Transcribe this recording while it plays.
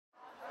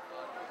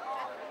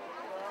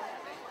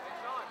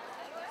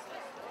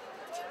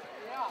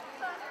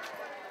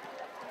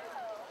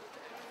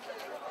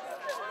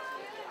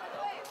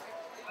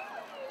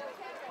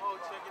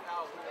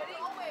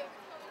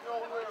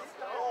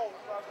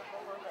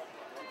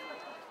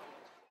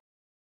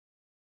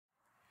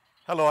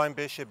Hello, I'm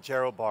Bishop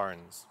Gerald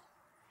Barnes,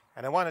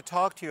 and I want to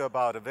talk to you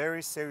about a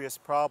very serious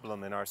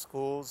problem in our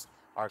schools,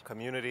 our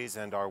communities,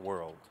 and our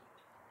world.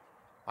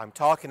 I'm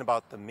talking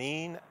about the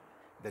mean,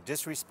 the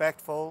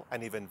disrespectful,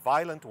 and even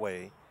violent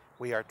way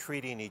we are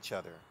treating each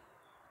other.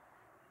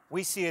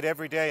 We see it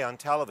every day on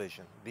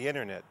television, the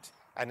internet,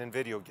 and in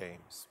video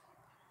games.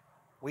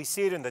 We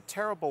see it in the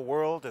terrible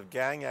world of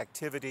gang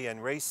activity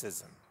and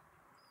racism.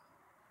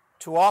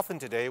 Too often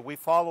today, we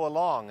follow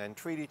along and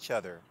treat each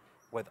other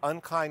with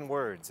unkind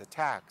words,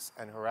 attacks,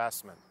 and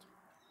harassment.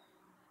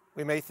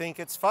 We may think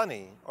it's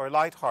funny or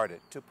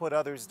lighthearted to put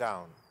others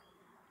down,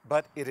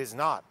 but it is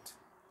not.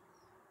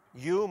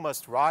 You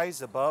must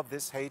rise above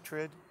this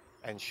hatred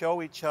and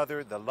show each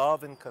other the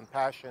love and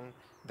compassion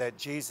that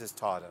Jesus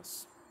taught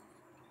us.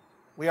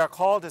 We are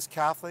called as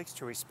Catholics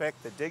to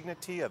respect the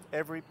dignity of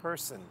every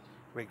person,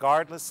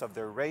 regardless of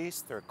their race,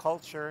 their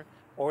culture,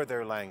 or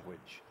their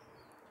language.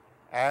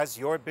 As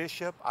your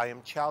bishop, I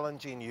am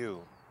challenging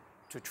you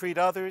to treat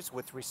others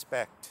with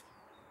respect,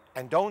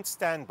 and don't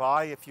stand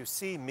by if you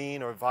see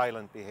mean or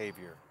violent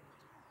behavior.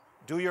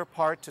 Do your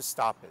part to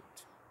stop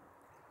it.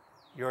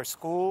 Your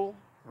school,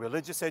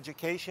 religious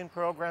education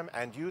program,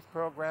 and youth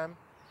program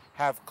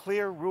have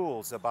clear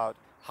rules about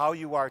how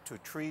you are to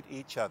treat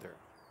each other.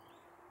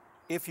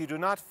 If you do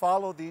not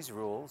follow these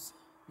rules,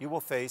 you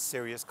will face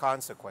serious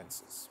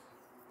consequences.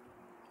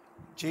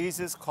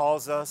 Jesus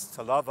calls us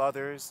to love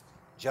others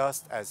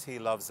just as he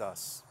loves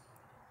us.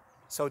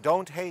 So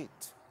don't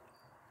hate.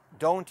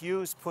 Don't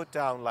use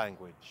put-down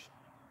language.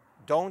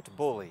 Don't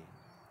bully.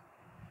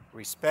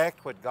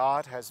 Respect what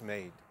God has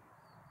made.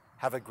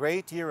 Have a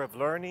great year of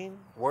learning,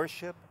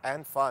 worship,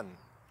 and fun,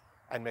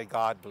 and may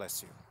God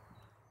bless you.